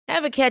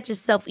Ever catch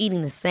yourself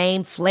eating the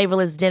same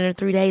flavorless dinner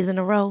 3 days in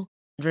a row?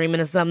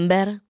 Dreaming of something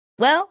better?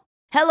 Well,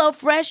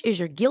 HelloFresh is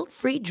your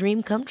guilt-free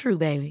dream come true,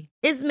 baby.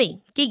 It's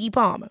me, Keke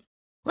Palmer.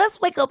 Let's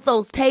wake up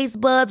those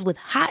taste buds with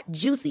hot,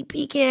 juicy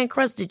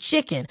pecan-crusted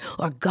chicken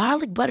or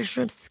garlic butter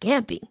shrimp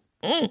scampi.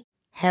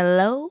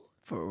 Hello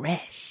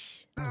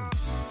Fresh.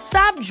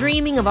 Stop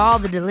dreaming of all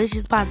the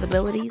delicious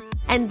possibilities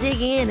and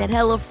dig in at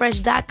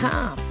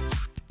HelloFresh.com.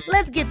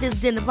 Let's get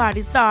this dinner party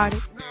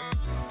started.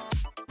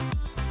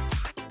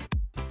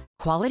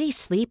 Quality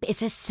sleep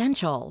is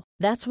essential.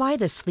 That's why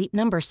the Sleep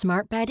Number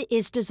Smart Bed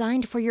is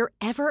designed for your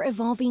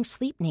ever-evolving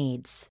sleep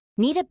needs.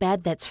 Need a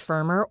bed that's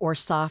firmer or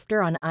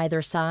softer on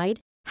either side?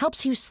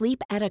 Helps you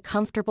sleep at a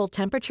comfortable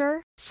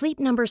temperature? Sleep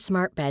Number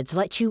Smart Beds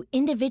let you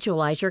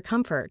individualize your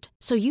comfort,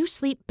 so you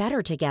sleep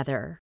better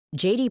together.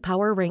 J.D.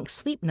 Power ranks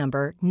Sleep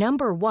Number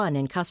number 1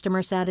 in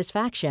customer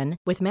satisfaction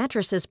with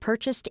mattresses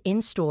purchased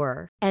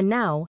in-store. And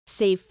now,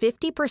 save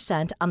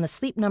 50% on the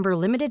Sleep Number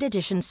Limited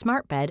Edition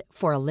Smart Bed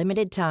for a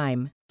limited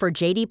time. For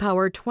J.D.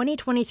 Power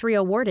 2023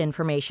 award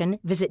information,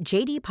 visit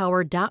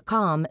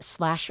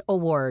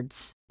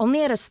jdpower.com/awards.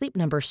 Only at a Sleep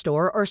Number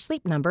store or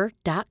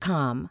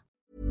sleepnumber.com.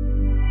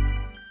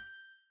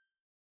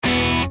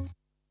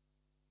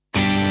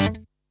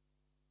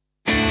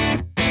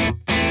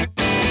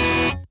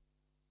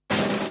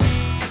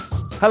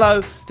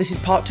 Hello, this is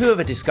part 2 of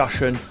a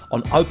discussion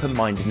on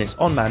open-mindedness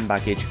on Man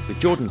Baggage with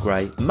Jordan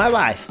Gray and my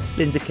wife,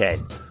 Lindsay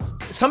Kane.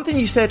 Something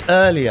you said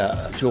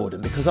earlier,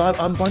 Jordan, because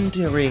I'm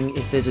wondering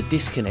if there's a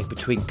disconnect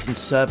between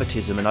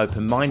conservatism and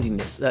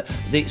open-mindedness.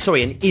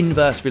 An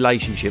inverse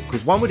relationship,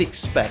 because one would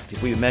expect,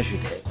 if we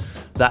measured it,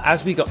 that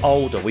as we got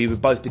older, we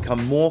would both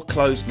become more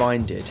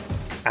closed-minded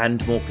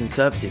and more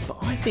conservative. But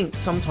I think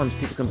sometimes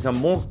people can become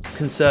more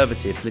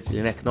conservative politically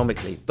and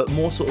economically, but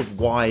more sort of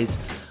wise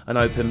and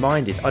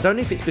open-minded. I don't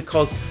know if it's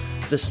because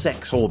the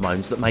sex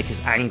hormones that make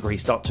us angry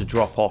start to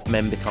drop off,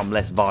 men become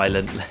less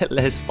violent,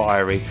 less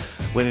fiery,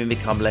 women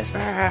become less,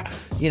 I've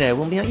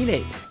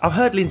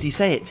heard Lindsay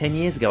say it 10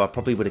 years ago, I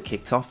probably would have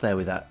kicked off there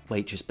with that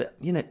waitress, but,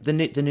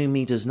 the new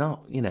me does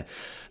not,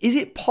 Is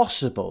it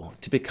possible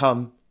to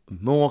become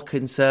more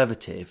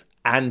conservative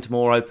and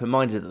more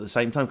open-minded at the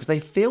same time? Because they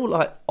feel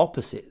like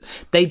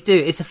opposites. They do.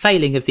 It's a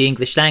failing of the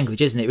English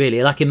language, isn't it,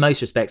 really? Like in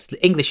most respects,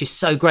 English is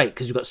so great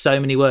because we've got so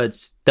many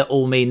words that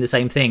all mean the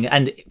same thing.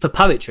 And for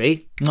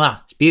poetry,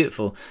 it's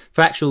beautiful.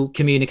 For actual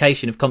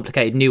communication of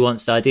complicated,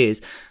 nuanced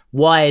ideas,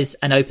 wise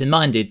and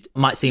open-minded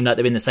might seem like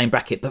they're in the same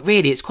bracket, but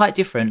really it's quite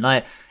different,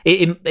 like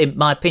in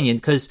my opinion,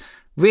 because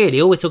really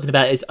all we're talking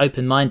about is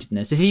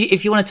open-mindedness.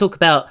 If you want to talk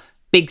about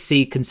big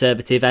C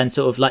conservative and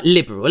sort of like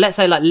liberal, let's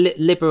say like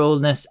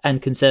liberalness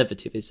and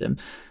conservatism,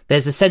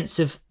 there's a sense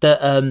of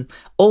that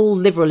all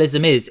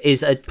liberalism is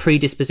a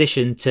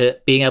predisposition to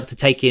being able to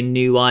take in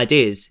new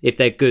ideas, if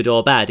they're good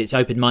or bad. It's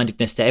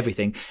open-mindedness to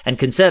everything. And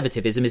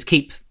conservatism is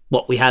keep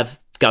what we have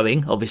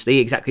going, obviously,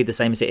 exactly the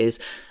same as it is.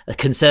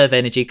 Conserve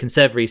energy,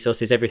 conserve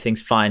resources,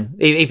 everything's fine.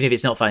 Even if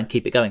it's not fine,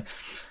 keep it going.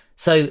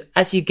 So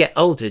as you get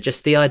older,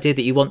 just the idea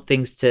that you want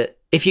things to,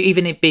 if you're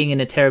even being in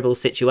a terrible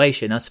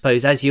situation, I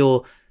suppose as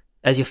you're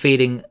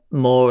feeling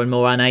more and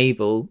more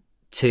unable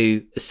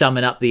to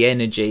summon up the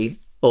energy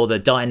or the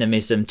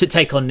dynamism to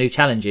take on new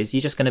challenges,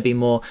 you're just going to be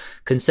more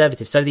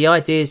conservative. So the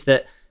idea is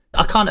that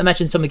I can't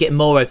imagine someone getting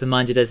more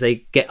open-minded as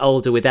they get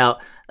older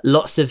without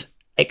lots of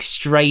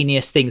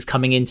extraneous things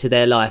coming into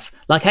their life,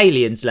 like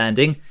aliens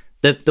landing.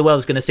 The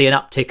world's going to see an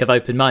uptick of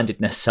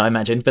open-mindedness, I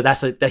imagine, but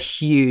that's a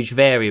huge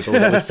variable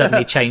that would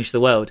suddenly change the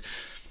world.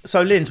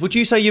 So, Linz, would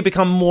you say you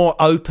become more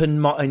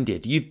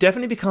open-minded? You've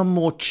definitely become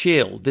more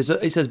chilled.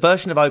 It's a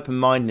version of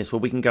open-mindedness where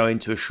we can go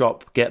into a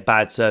shop, get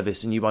bad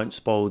service, and you won't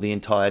spoil the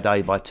entire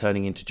day by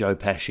turning into Joe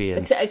Pesci.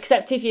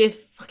 Except if you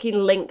fucking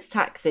links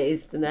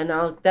taxis, and then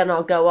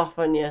I'll go off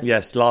on you.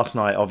 Yes, last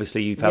night,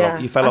 obviously, you fell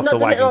off the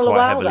wagon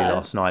quite heavily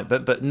last night.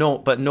 But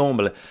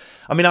normally,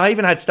 I mean, I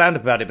even had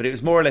stand-up about it, but it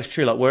was more or less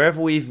true. Like,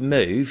 wherever we've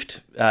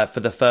moved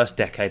for the first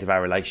decade of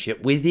our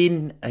relationship,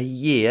 within a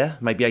year,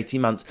 maybe 18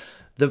 months,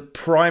 the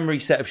primary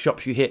set of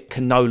shops you hit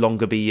can no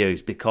longer be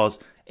used because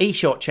he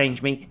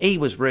shortchanged me, he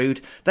was rude,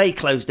 they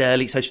closed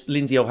early, so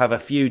Lindsay will have a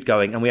feud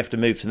going and we have to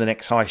move to the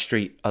next high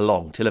street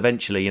along till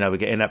eventually,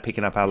 we're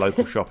picking up our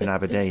local shop in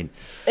Aberdeen.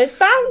 It's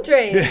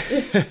boundaries.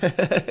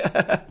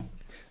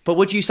 But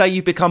would you say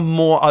you've become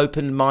more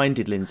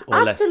open-minded, Lindsay,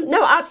 or less?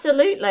 No,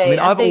 absolutely. I mean,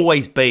 I've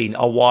always been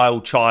a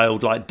wild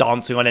child, like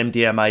dancing on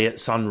MDMA at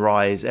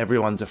sunrise.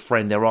 Everyone's a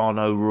friend. There are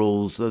no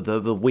rules.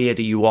 The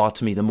weirder you are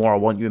to me, the more I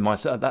want you in my...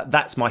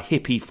 That's my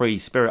hippie-free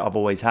spirit I've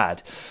always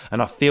had.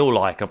 And I feel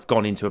like I've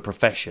gone into a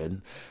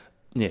profession,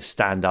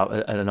 stand-up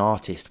and an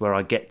artist, where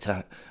I get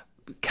to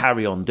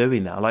carry on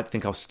doing that. I like to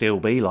think I'll still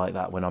be like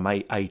that when I'm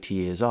 80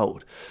 years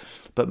old.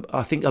 But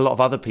I think a lot of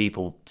other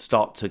people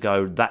start to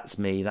go, that's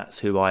me, that's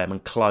who I am,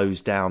 and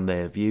close down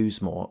their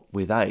views more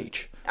with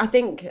age. I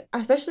think,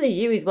 especially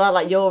you as well,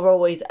 like you're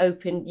always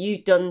open.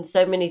 You've done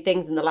so many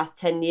things in the last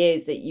 10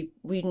 years that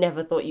we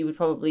never thought you would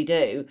probably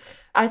do.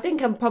 I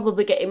think I'm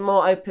probably getting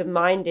more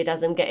open-minded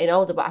as I'm getting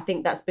older, but I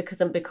think that's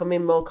because I'm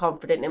becoming more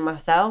confident in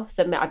myself.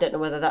 So I don't know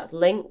whether that's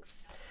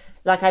linked.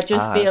 Like, I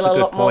just feel that's a a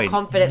good lot more point.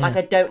 confident. Like,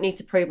 I don't need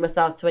to prove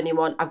myself to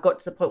anyone. I've got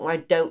to the point where I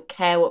don't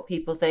care what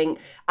people think.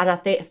 And I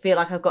feel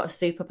like I've got a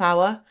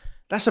superpower.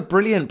 That's a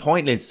brilliant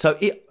point, Liz. So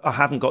I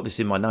haven't got this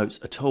in my notes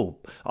at all.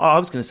 I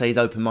was going to say, is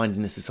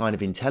open-mindedness a sign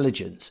of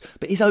intelligence?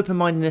 But is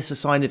open-mindedness a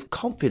sign of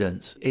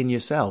confidence in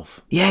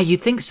yourself? Yeah,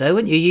 you'd think so,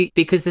 wouldn't you?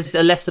 Because there's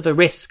a less of a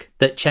risk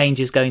that change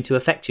is going to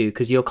affect you,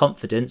 because your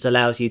confidence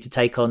allows you to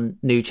take on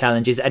new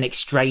challenges and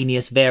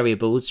extraneous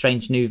variables,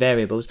 strange new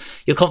variables.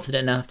 You're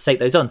confident enough to take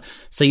those on.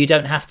 So you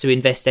don't have to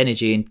invest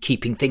energy in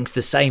keeping things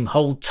the same,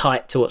 hold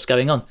tight to what's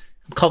going on.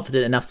 I'm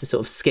confident enough to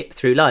sort of skip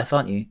through life,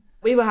 aren't you?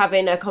 We were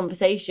having a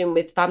conversation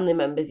with family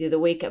members the other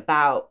week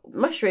about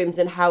mushrooms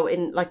and how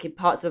in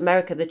parts of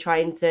America they're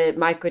trying to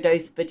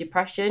microdose for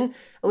depression. And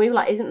we were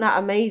like, isn't that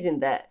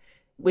amazing that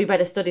we read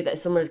a study that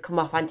someone had come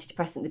off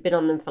antidepressant, they've been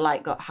on them for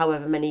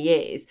however many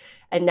years,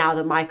 and now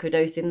they're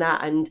microdosing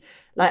that. And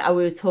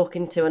we were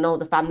talking to an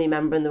older family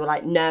member and they were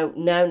like, no,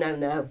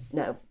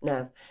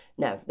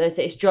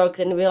 it's drugs.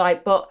 And we were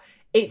like, but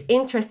it's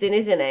interesting,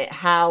 isn't it,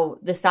 how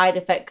the side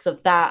effects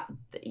of that,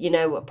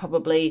 are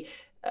probably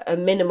a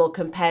minimal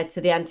compared to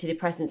the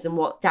antidepressants and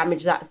what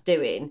damage that's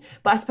doing.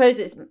 But I suppose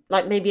it's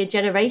maybe a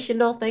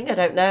generational thing, I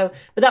don't know.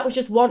 But that was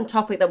just one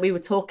topic that we were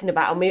talking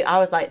about, and I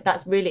was like,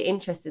 that's really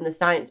interesting, the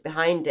science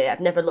behind it. I've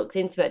never looked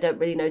into it, I don't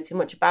really know too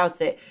much about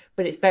it,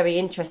 but it's very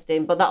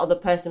interesting. But that other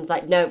person was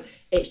like, no,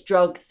 it's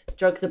drugs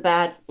are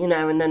bad,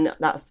 and then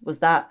was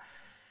that.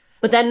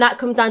 But then that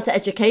comes down to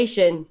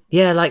education.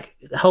 Yeah, like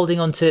holding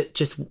on to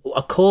just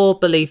a core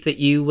belief that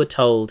you were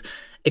told.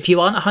 If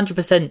you aren't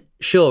 100%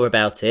 sure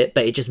about it,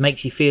 but it just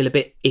makes you feel a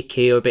bit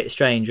icky or a bit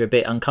strange or a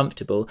bit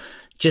uncomfortable,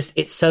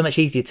 it's so much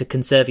easier to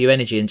conserve your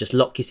energy and just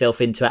lock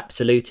yourself into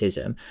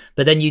absolutism.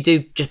 But then you do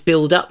just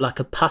build up like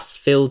a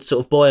pus-filled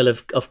sort of boil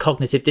of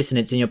cognitive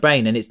dissonance in your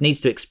brain, and it needs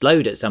to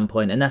explode at some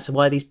point. And that's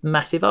why these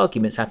massive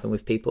arguments happen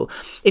with people.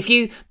 If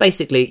you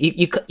basically,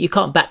 you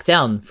can't back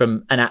down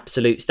from an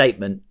absolute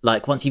statement.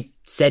 Like once you've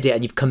said it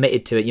and you've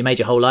committed to it, you made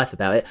your whole life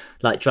about it,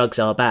 like drugs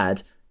are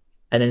bad,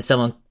 and then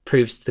someone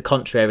proves to the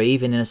contrary,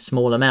 even in a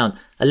small amount,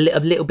 a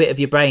little bit of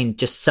your brain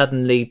just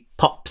suddenly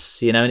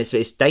pops, and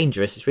it's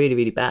dangerous. It's really,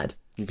 really bad.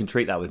 You can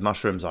treat that with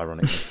mushrooms,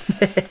 ironically.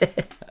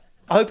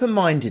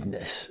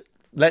 Open-mindedness.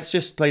 Let's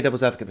just play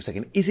devil's advocate for a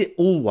second. Is it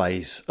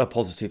always a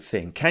positive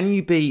thing? Can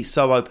you be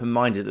so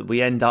open-minded that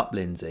we end up,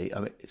 Lindsay,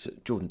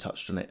 Jordan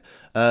touched on it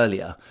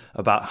earlier,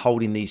 about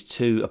holding these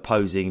two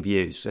opposing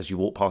views as you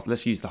walk past?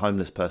 Let's use the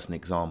homeless person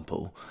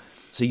example.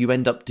 So you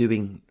end up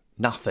doing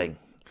nothing.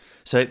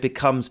 So it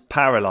becomes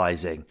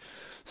paralysing.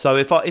 So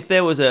if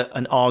there was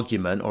an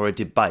argument or a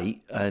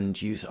debate and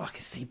I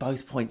can see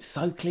both points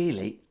so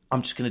clearly,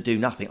 I'm just going to do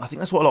nothing. I think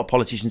that's what a lot of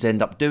politicians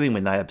end up doing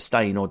when they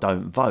abstain or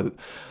don't vote.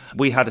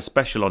 We had a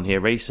special on here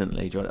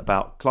recently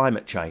about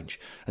climate change,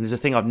 and there's a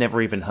thing I've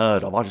never even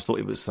heard of. I just thought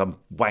it was some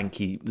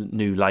wanky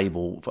new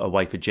label, a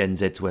way for Gen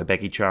Z to wear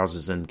baggy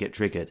trousers and get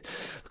triggered,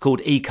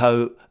 called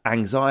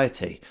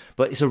eco-anxiety.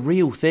 But it's a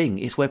real thing.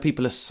 It's where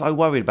people are so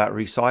worried about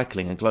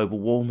recycling and global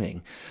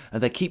warming,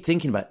 and they keep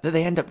thinking about it, that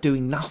they end up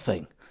doing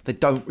nothing. They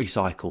don't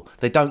recycle.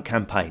 They don't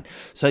campaign.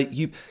 So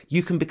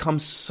you can become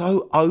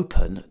so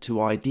open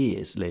to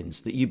ideas,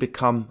 Linz, that you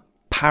become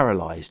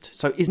paralysed.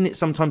 So isn't it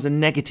sometimes a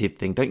negative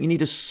thing? Don't you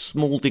need a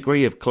small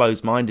degree of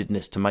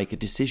closed-mindedness to make a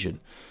decision?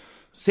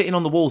 Sitting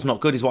on the wall's not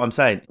good is what I'm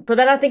saying. But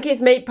then I think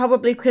it's made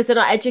probably because they're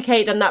not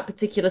educated on that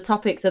particular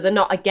topic. So they're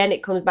not, again,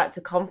 it comes back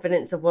to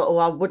confidence of,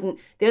 I wouldn't.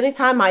 The only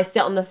time I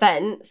sit on the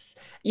fence,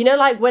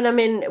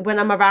 when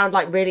I'm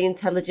around really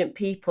intelligent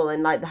people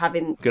and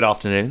having... Good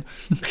afternoon.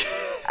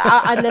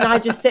 And then I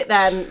just sit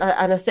there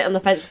and I sit on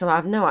the fence and I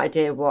have no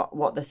idea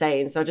what they're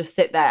saying. So I just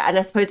sit there. And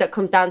I suppose that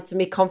comes down to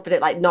me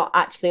confident, not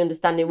actually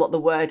understanding what the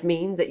word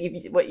means,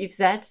 what you've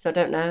said. So I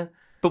don't know.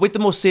 But with the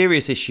more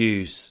serious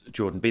issues,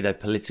 Jordan, be they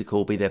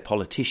political, be they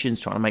politicians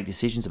trying to make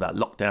decisions about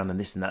lockdown and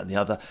this and that and the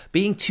other,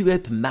 being too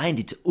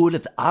open-minded to all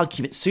of the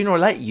arguments, sooner or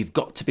later you've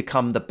got to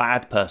become the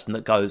bad person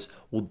that goes,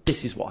 well,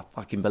 this is what I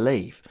fucking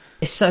believe.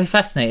 It's so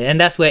fascinating. And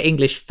that's where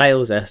English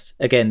fails us.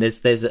 Again,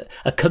 there's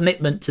a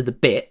commitment to the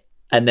bit,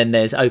 and then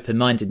there's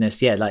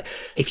open-mindedness. Yeah,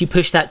 if you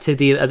push that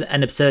to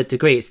an absurd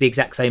degree, it's the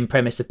exact same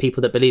premise of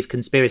people that believe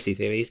conspiracy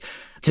theories.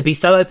 To be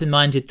so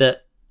open-minded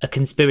that a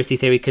conspiracy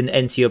theory can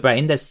enter your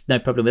brain, there's no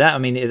problem with that. I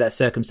mean, that's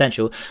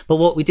circumstantial. But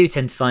what we do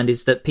tend to find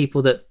is that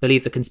people that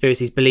believe the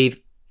conspiracies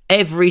believe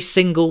every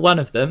single one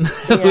of them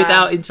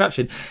without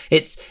interruption.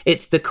 It's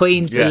the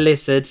Queen's a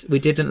lizard. We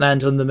didn't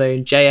land on the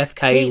moon.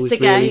 JFK was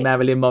really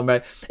Marilyn Monroe.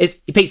 It's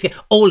Pizzagate,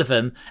 all of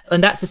them.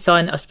 And that's a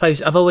sign, I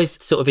suppose, I've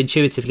always sort of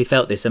intuitively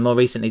felt this and more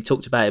recently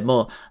talked about it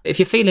more. If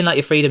you're feeling like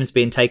your freedom's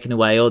being taken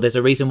away, or there's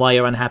a reason why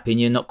you're unhappy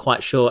and you're not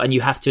quite sure, and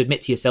you have to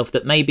admit to yourself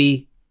that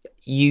maybe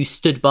you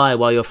stood by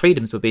while your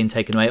freedoms were being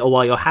taken away, or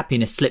while your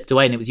happiness slipped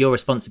away and it was your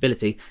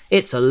responsibility,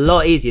 it's a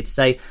lot easier to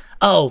say,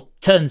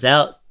 turns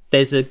out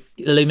there's a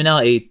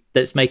Illuminati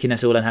that's making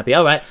us all unhappy.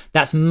 All right,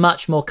 that's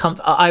much more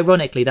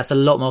ironically, that's a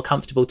lot more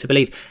comfortable to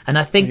believe. And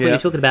I think when you're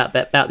talking about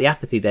the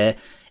apathy there,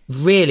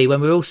 really,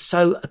 when we're all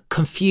so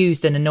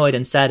confused and annoyed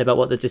and sad about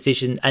what the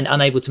decision and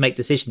unable to make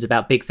decisions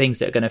about big things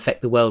that are going to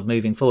affect the world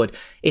moving forward,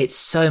 it's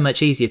so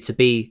much easier to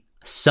be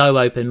so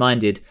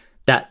open-minded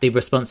that the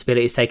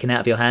responsibility is taken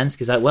out of your hands,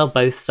 because like, well,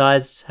 both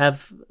sides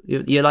have,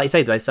 you like you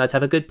say, both sides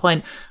have a good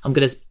point. I'm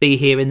going to be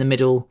here in the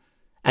middle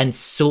and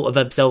sort of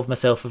absolve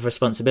myself of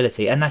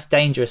responsibility, and that's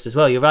dangerous as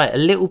well. You're right. A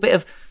little bit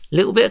of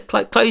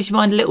close your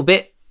mind a little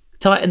bit,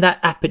 tighten that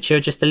aperture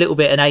just a little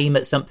bit, and aim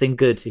at something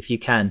good if you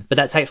can. But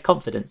that takes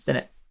confidence,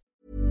 doesn't it?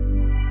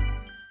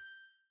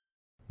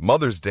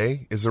 Mother's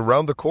Day is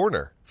around the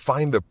corner.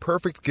 Find the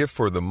perfect gift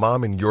for the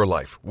mom in your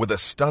life with a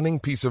stunning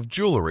piece of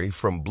jewelry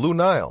from Blue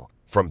Nile.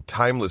 From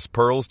timeless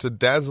pearls to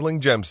dazzling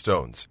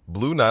gemstones,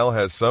 Blue Nile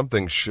has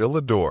something she'll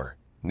adore.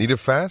 Need it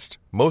fast?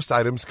 Most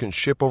items can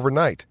ship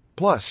overnight.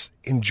 Plus,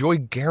 enjoy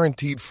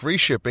guaranteed free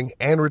shipping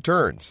and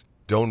returns.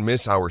 Don't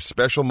miss our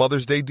special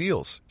Mother's Day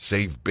deals.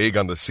 Save big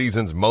on the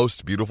season's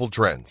most beautiful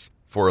trends.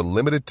 For a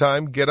limited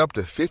time, get up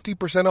to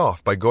 50%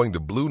 off by going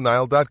to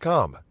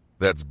BlueNile.com.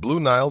 That's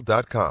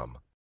BlueNile.com.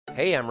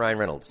 Hey, I'm Ryan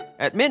Reynolds.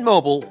 At Mint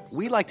Mobile,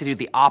 we like to do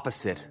the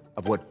opposite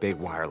of what Big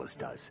Wireless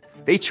does.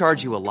 They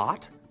charge you a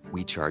lot,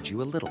 we charge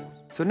you a little.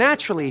 So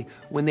naturally,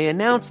 when they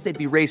announced they'd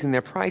be raising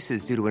their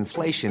prices due to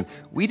inflation,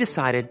 we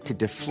decided to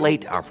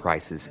deflate our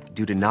prices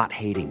due to not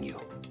hating you.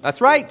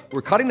 That's right.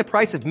 We're cutting the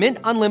price of Mint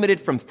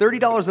Unlimited from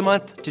 $30 a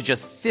month to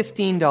just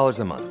 $15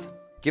 a month.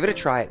 Give it a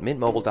try at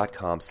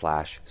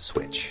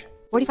mintmobile.com/switch.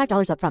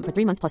 $45 up front for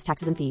 3 months plus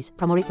taxes and fees.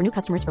 Promo rate for new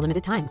customers for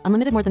limited time.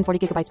 Unlimited more than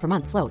 40 gigabytes per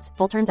month. Slows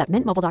full terms at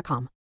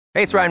mintmobile.com.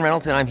 Hey, it's Ryan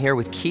Reynolds, and I'm here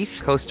with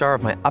Keith, co-star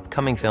of my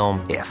upcoming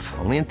film, If,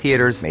 only in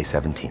theaters May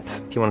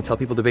 17th. Do you want to tell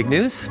people the big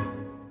news?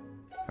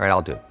 All right,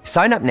 I'll do it.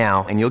 Sign up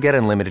now and you'll get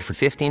unlimited for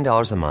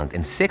 $15 a month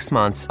and 6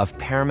 months of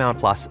Paramount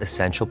Plus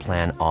Essential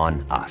Plan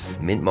on us.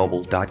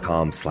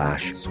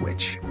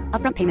 mintmobile.com/switch.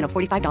 Upfront payment of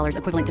 $45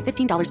 equivalent to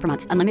 $15 per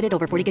month. Unlimited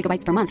over 40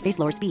 gigabytes per month. Face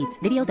lower speeds.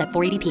 Videos at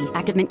 480p.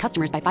 Active Mint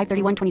customers by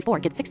 531.24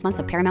 get 6 months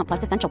of Paramount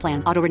Plus Essential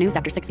Plan. Auto renews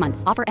after 6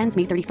 months. Offer ends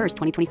May 31st,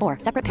 2024.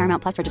 Separate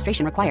Paramount Plus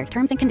registration required.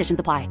 Terms and conditions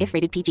apply if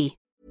rated PG.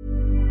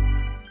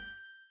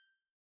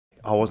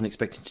 I wasn't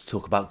expecting to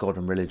talk about God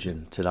and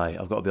religion today,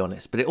 I've got to be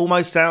honest. But it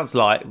almost sounds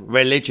like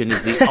religion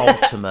is the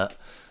ultimate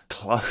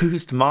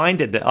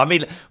closed-minded. I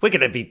mean, we're going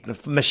to be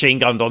machine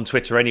gunned on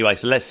Twitter anyway,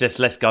 so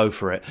let's go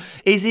for it.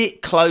 Is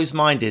it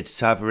closed-minded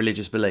to have a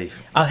religious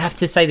belief? I have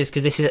to say this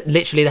because this is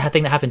literally the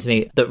thing that happened to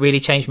me that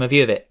really changed my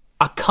view of it.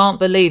 I can't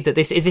believe that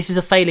this is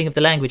a failing of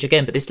the language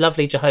again, but this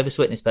lovely Jehovah's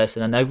Witness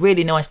person, I know,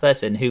 really nice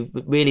person who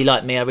really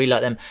liked me, I really like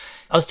them.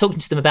 I was talking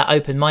to them about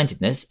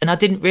open-mindedness, and I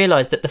didn't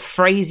realise that the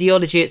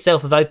phraseology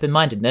itself of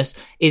open-mindedness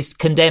is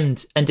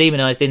condemned and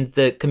demonised in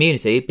the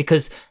community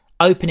because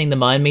opening the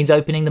mind means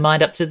opening the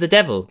mind up to the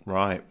devil.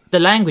 Right. The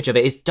language of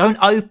it is don't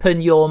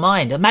open your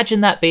mind.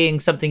 Imagine that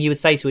being something you would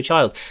say to a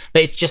child,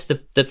 but it's just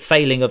the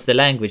failing of the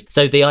language.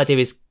 So the idea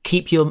is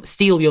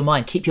steel your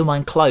mind, keep your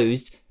mind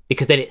closed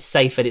because then it's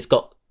safe and it's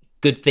got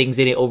good things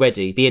in it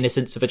already. The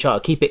innocence of a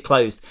child, keep it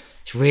closed.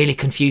 It's really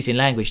confusing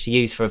language to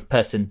use for a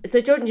person.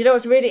 So Jordan, you know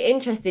what's really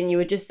interesting? You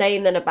were just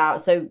saying then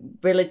about, so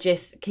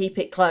religious, keep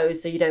it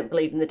closed so you don't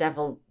believe in the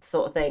devil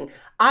sort of thing.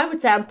 I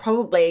would say I'm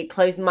probably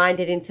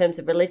closed-minded in terms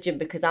of religion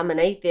because I'm an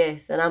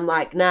atheist and I'm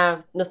like,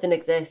 no, nothing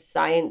exists,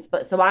 science.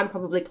 But so I'm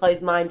probably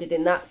closed-minded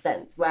in that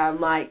sense where I'm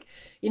like,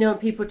 you know, when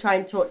people try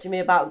and talk to me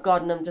about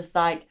God and I'm just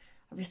like,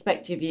 I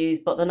respect your views,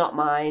 but they're not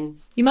mine.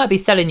 You might be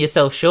selling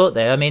yourself short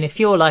there. I mean, if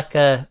you're like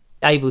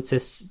able to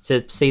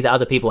see that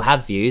other people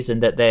have views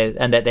and that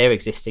they're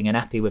existing and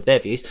happy with their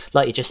views,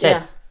 like you just said,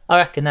 yeah. I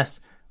reckon that's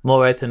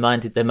more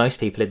open-minded than most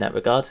people in that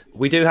regard.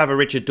 We do have a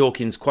Richard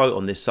Dawkins quote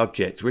on this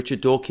subject.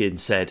 Richard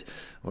Dawkins said,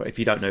 well, if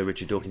you don't know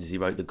Richard Dawkins, he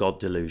wrote The God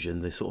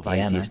Delusion, the sort of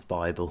atheist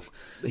Bible.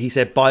 He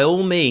said, by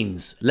all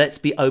means, let's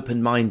be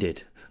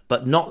open-minded,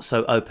 but not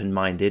so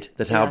open-minded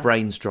that our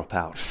brains drop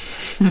out.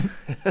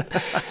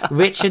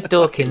 Richard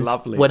Dawkins,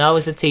 lovely. When I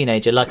was a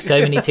teenager, like so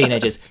many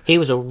teenagers, he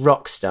was a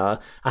rock star.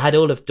 I had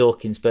all of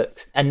Dawkins'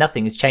 books and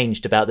nothing has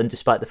changed about them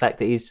despite the fact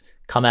that he's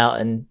come out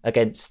and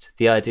against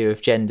the idea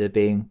of gender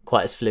being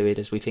quite as fluid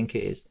as we think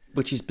it is.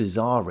 Which is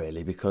bizarre,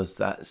 really, because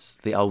that's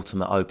the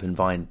ultimate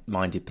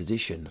open-minded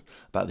position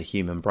about the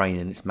human brain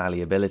and its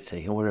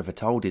malleability. All we're ever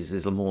told is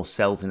there's more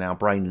cells in our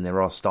brain than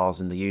there are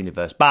stars in the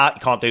universe. But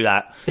you can't do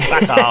that.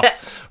 Back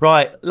off.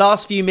 Right,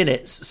 last few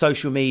minutes,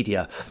 social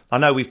media. I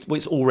know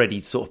it's already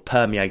sort of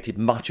permeated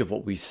much of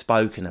what we've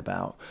spoken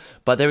about,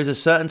 but there is a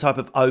certain type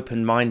of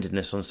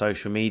open-mindedness on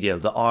social media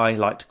that I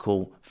like to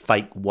call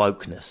fake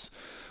wokeness,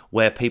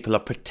 where people are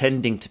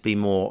pretending to be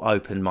more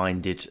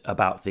open-minded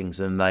about things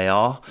than they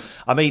are.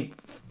 I mean,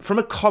 from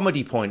a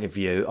comedy point of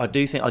view, I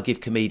do think I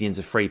give comedians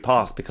a free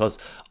pass because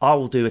I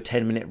will do a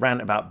 10-minute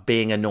rant about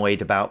being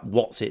annoyed about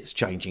what's its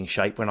changing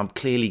shape when I'm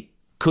clearly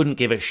couldn't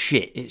give a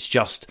shit. It's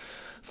just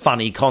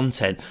funny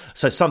content.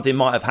 So something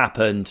might have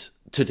happened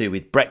to do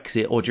with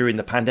Brexit or during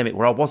the pandemic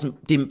where I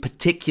didn't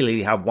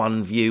particularly have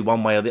one view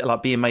one way or the other,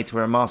 like being made to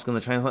wear a mask on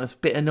the train. Like, it's a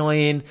bit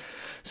annoying,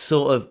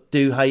 sort of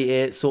do hate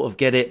it, sort of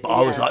get it, but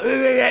I was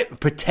like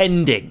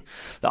pretending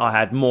that I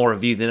had more of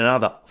a view than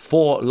another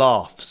for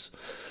laughs.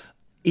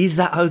 Is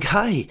that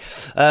okay?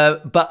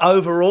 But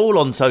overall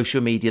on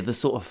social media, the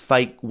sort of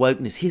fake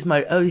wokeness.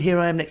 Here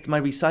I am next to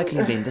my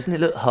recycling bin. Doesn't it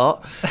look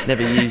hot?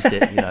 Never used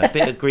it. A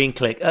bit of green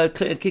click.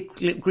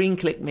 Green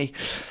click me.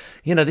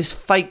 This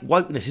fake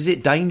wokeness. Is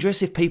it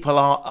dangerous if people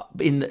are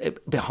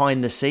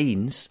behind the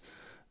scenes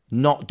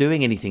not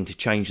doing anything to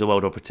change the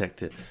world or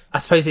protect it? I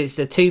suppose it's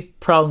a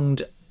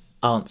two-pronged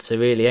answer,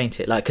 really, ain't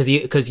it? Like,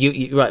 because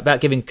you right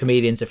about giving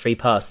comedians a free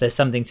pass. There's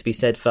something to be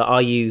said for: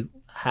 are you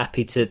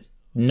happy to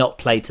not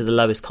play to the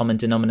lowest common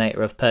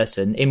denominator of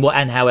person in what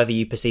and however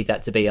you perceive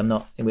that to be?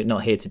 We're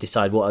not here to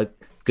decide what a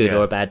good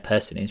or a bad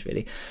person is,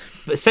 really.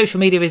 But social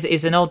media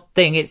is an odd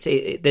thing.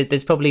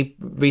 There's probably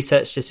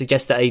research to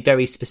suggest that a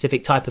very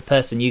specific type of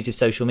person uses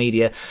social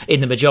media in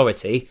the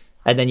majority,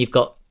 and then you've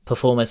got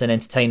performers and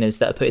entertainers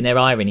that are putting their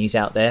ironies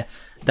out there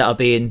that are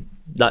being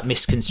like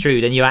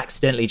misconstrued, and you're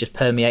accidentally just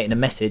permeating a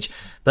message.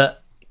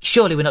 But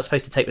surely we're not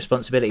supposed to take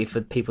responsibility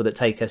for people that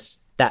take us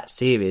that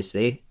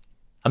seriously.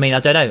 I mean, I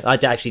don't know. I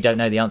actually don't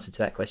know the answer to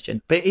that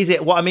question. But is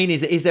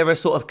there a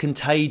sort of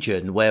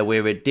contagion where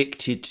we're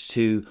addicted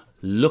to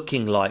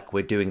looking like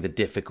we're doing the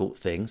difficult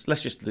things?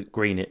 Let's just look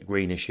green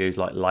issues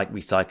like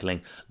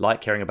recycling,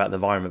 like caring about the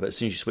environment. But as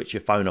soon as you switch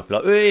your phone off, you're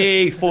like,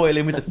 hey,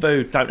 foiling with the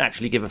food, don't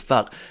actually give a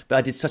fuck. But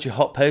I did such a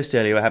hot post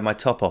earlier. I had my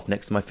top off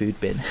next to my food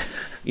bin.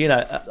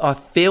 I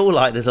feel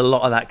like there's a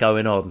lot of that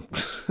going on.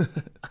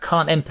 I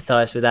can't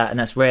empathise with that, and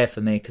that's rare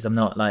for me because I'm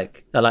not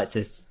I like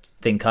to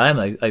think I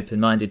am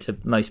open-minded to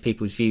most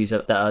people's views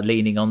that are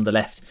leaning on the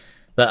left.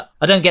 But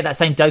I don't get that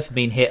same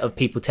dopamine hit of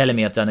people telling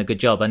me I've done a good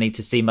job. I need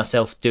to see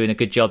myself doing a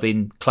good job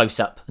in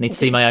close-up. I need to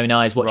see my own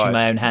eyes watching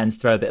my own hands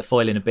throw a bit of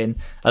foil in a bin.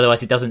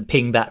 Otherwise, it doesn't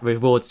ping that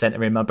reward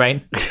centre in my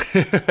brain.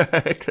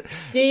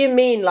 Do you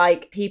mean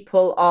like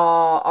people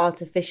are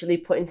artificially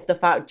putting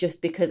stuff out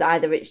just because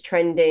either it's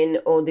trending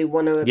or they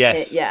want to appear?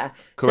 Yes, yeah.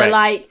 correct. So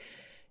like,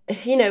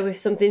 if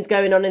something's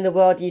going on in the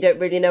world, you don't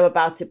really know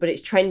about it, but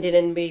it's trending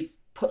and we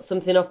put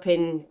something up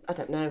in, I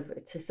don't know,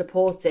 to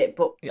support it.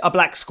 But a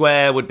black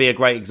square would be a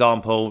great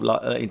example.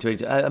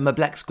 My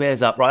black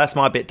square's up. Right, that's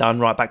my bit done.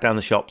 Right, back down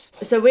the shops.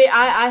 So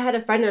I had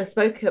a friend who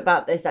spoke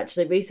about this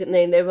actually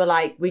recently, and they were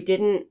like, I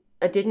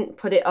didn't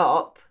put it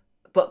up,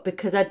 but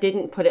because I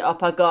didn't put it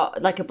up, I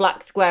got like a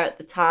black square at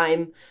the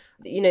time.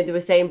 They were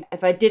saying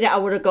if I did it, I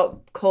would have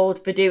got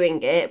called for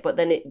doing it. But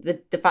then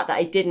the fact that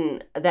I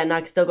didn't, then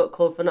I still got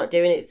called for not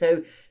doing it.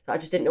 So I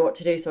just didn't know what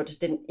to do. So I just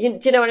didn't. Do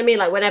you know what I mean?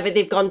 Like whenever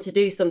they've gone to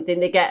do something,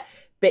 they get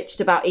bitched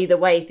about either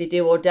way if they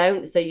do or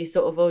don't. So you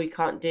sort of, you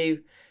can't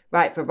do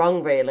right for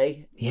wrong,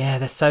 really. Yeah,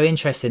 that's so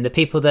interesting. The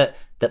people that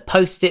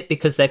post it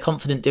because they're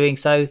confident doing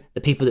so,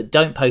 the people that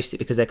don't post it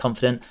because they're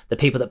confident, the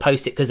people that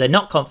post it because they're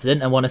not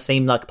confident and want to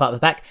seem like a part of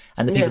the pack,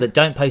 and the people that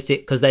don't post it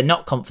because they're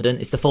not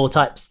confident. It's the four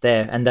types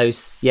there, and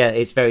those,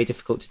 it's very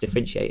difficult to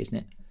differentiate, isn't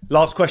it?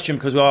 Last question,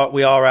 because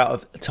we are out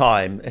of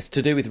time. It's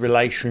to do with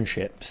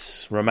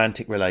relationships,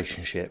 romantic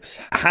relationships.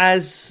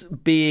 Has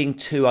being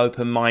too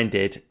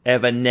open-minded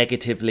ever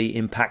negatively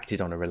impacted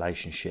on a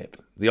relationship?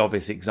 The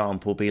obvious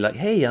example would be like,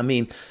 hey,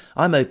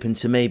 I'm open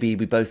to maybe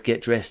we both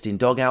get dressed in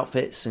dog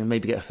outfits and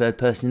maybe get a third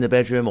person in the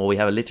bedroom, or we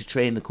have a litter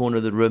tray in the corner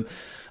of the room,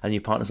 and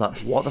your partner's like,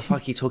 what the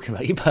fuck are you talking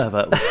about, you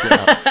pervert? We'll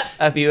split up.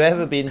 Have you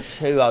ever been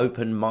too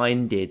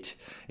open-minded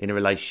in a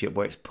relationship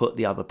where it's put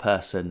the other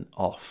person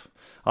off?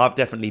 I've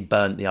definitely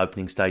burnt the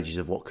opening stages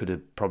of what could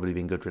have probably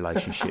been good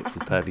relationships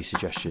with pervy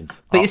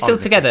suggestions. But you're still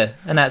together,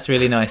 and that's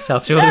really nice.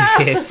 After all these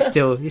years,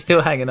 you're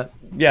still hanging up.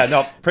 Yeah,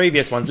 no,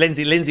 previous ones.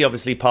 Lindsay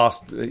obviously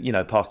passed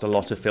a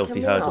lot of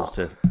filthy hurdles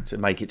to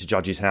make it to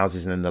judges'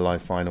 houses and then the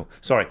live final.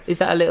 Sorry. Is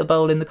that a little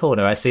bowl in the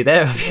corner I see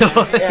there of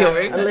your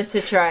room? A litter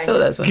tray. Oh,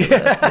 that's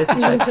wonderful.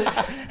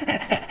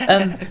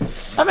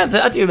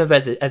 I do remember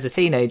as a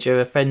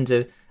teenager,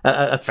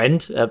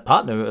 a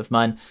partner of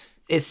mine,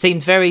 it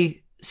seemed very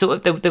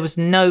sort of, there was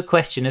no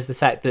question of the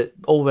fact that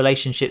all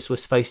relationships were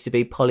supposed to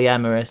be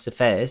polyamorous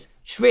affairs,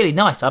 which is really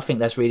nice. I think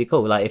that's really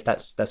cool. Like if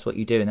that's what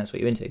you do and that's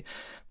what you're into.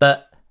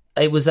 But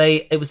it was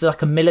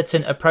like a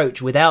militant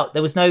approach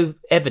there was no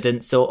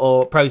evidence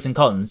or pros and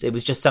cons. It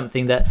was just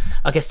something that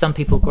I guess some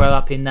people grow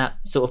up in that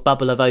sort of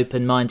bubble of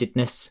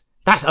open-mindedness.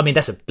 That's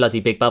a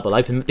bloody big bubble.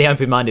 The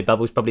open-minded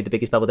bubble is probably the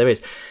biggest bubble there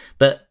is.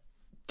 But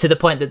to the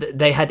point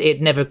that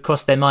it never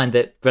crossed their mind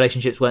that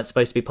relationships weren't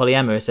supposed to be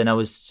polyamorous, and I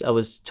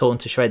was torn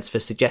to shreds for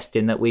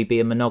suggesting that we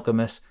be a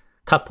monogamous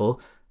couple,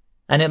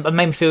 and it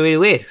made me feel really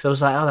weird because I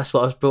was like, oh, that's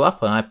what I was brought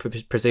up on. I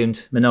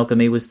presumed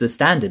monogamy was the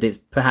standard.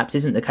 It perhaps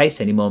isn't the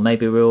case anymore.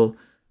 Maybe we're all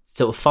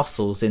sort of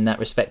fossils in that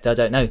respect. I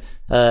don't know.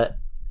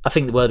 I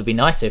think the world would be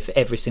nicer if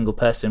every single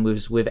person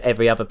was with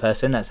every other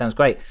person. That sounds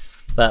great,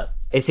 but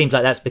it seems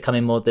like that's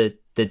becoming more the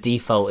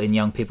default in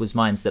young people's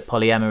minds, that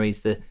polyamory is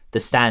the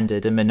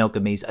standard and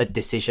monogamy is a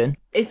decision.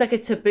 It's like a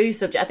taboo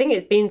subject. I think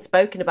it's been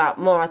spoken about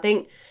more. I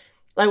think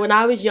like when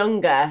I was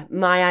younger,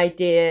 my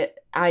idea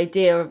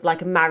of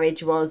like a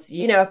marriage was,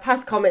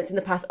 past comments in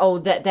the past,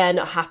 that they're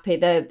not happy,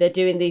 they're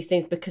doing these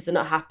things because they're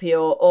not happy,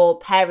 or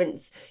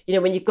parents,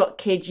 when you've got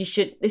kids,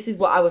 this is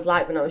what I was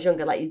like when I was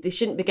younger, like they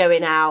shouldn't be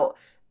going out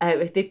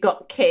if they've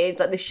got kids,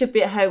 like they should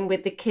be at home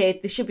with the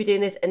kid, they should be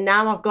doing this. And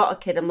now I've got a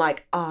kid, I'm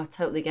like, oh, I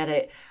totally get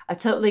it. I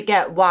totally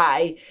get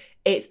why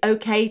it's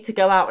okay to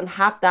go out and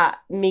have that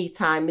me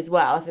time as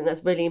well. I think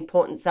that's really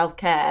important,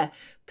 self-care.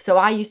 So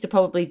I used to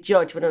probably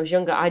judge when I was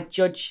younger. I'd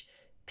judge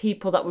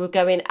people that were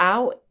going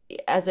out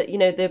as a, you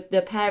know,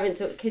 the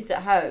parents or kids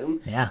at home.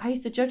 Yeah. I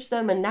used to judge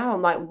them, and now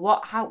I'm like,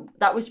 what? How?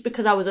 That was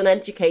because I was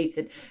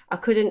uneducated. I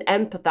couldn't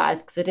empathise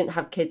because I didn't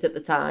have kids at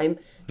the time.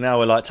 Now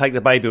we're like, take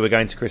the baby, we're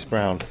going to Chris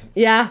Brown.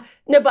 Yeah.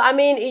 No, but I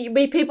mean,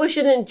 people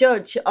shouldn't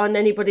judge on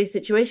anybody's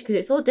situation because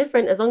it's all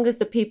different. As long as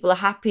the people are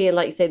happy and,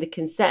 like you say, the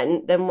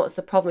consent, then what's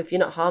the problem if you're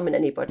not harming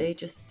anybody?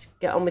 Just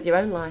get on with your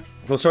own life.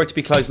 Well, sorry to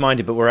be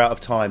closed-minded, but we're out of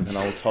time and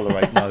I will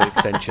tolerate no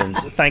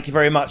extensions. Thank you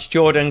very much,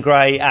 Jordan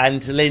Gray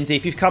and Lindsay.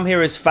 If you've come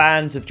here as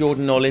fans of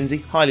Jordan or Lindsay,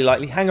 highly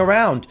likely, hang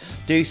around.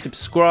 Do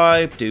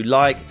subscribe, do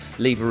like,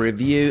 leave a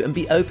review, and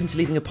be open to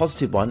leaving a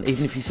positive one,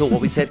 even if you thought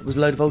what we said was a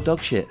load of old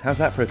dog shit. How's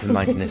that for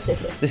open-mindedness?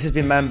 This has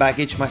been Man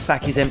Baggage. My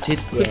sack is emptied.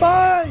 Yeah.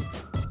 Goodbye!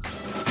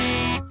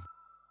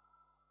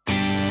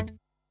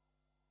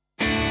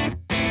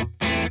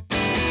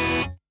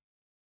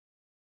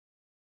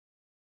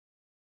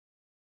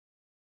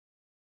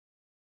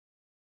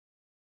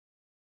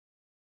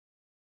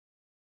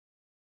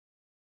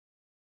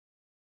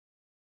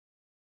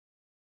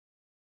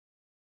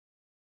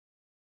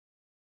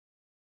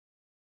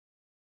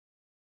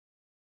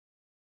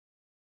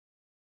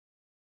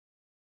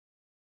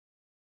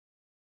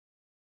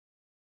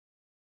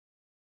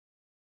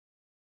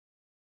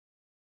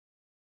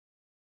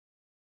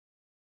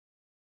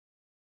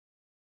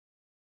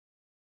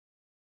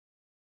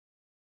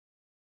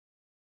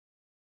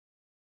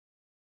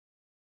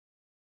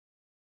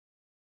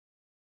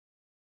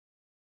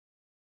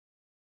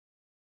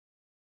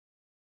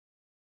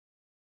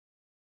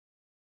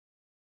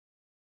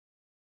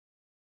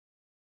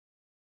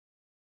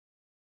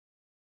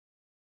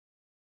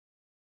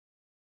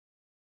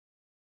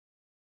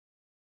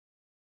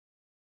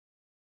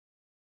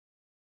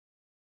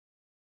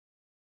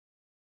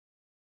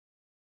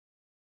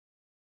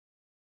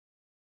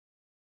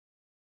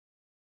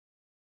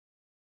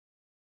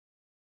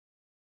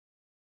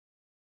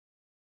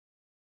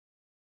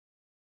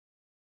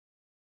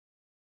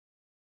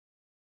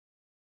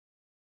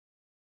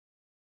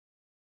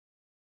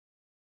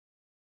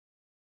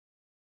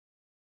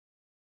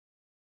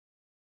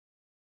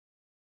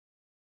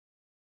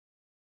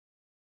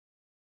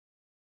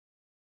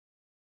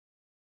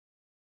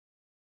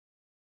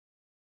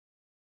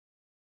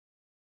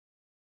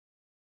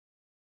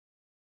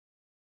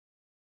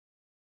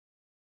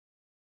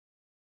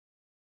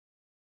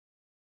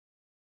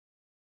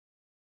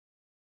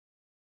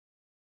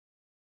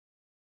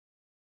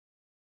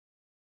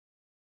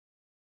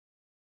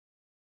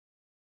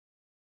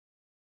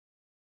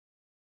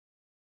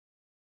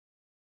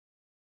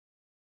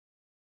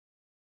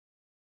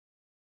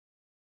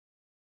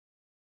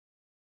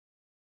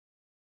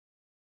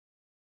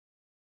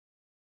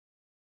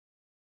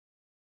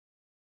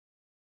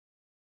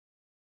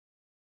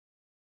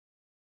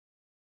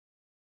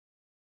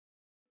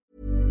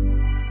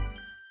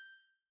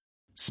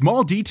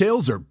 Small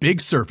details are big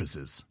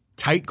surfaces.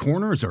 Tight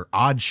corners are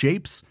odd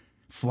shapes.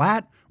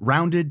 Flat,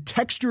 rounded,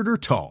 textured, or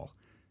tall.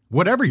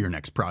 Whatever your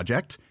next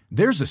project,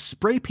 there's a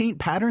spray paint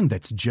pattern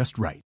that's just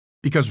right.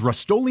 Because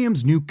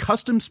Rust-Oleum's new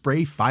Custom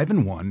Spray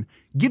 5-in-1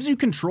 gives you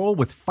control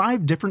with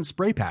 5 different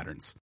spray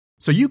patterns.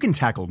 So you can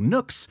tackle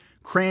nooks,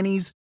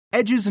 crannies,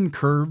 edges, and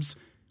curves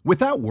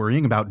without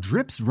worrying about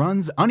drips,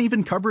 runs,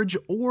 uneven coverage,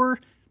 or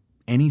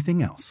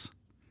anything else.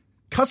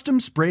 Custom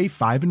Spray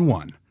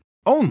 5-in-1.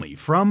 Only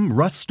from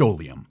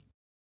Rust-Oleum.